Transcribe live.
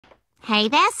Hey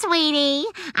there, sweetie.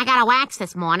 I got a wax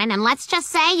this morning, and let's just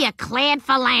say you're cleared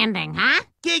for landing, huh?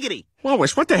 Giggity.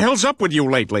 Lois, what the hell's up with you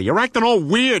lately? You're acting all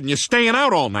weird and you're staying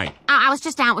out all night. I was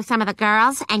just out with some of the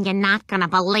girls, and you're not gonna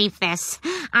believe this.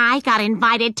 I got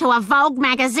invited to a Vogue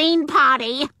magazine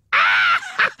party.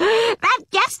 That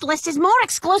guest list is more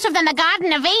exclusive than the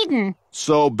Garden of Eden.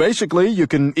 So basically, you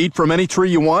can eat from any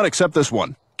tree you want except this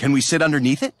one. Can we sit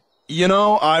underneath it? You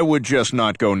know, I would just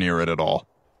not go near it at all.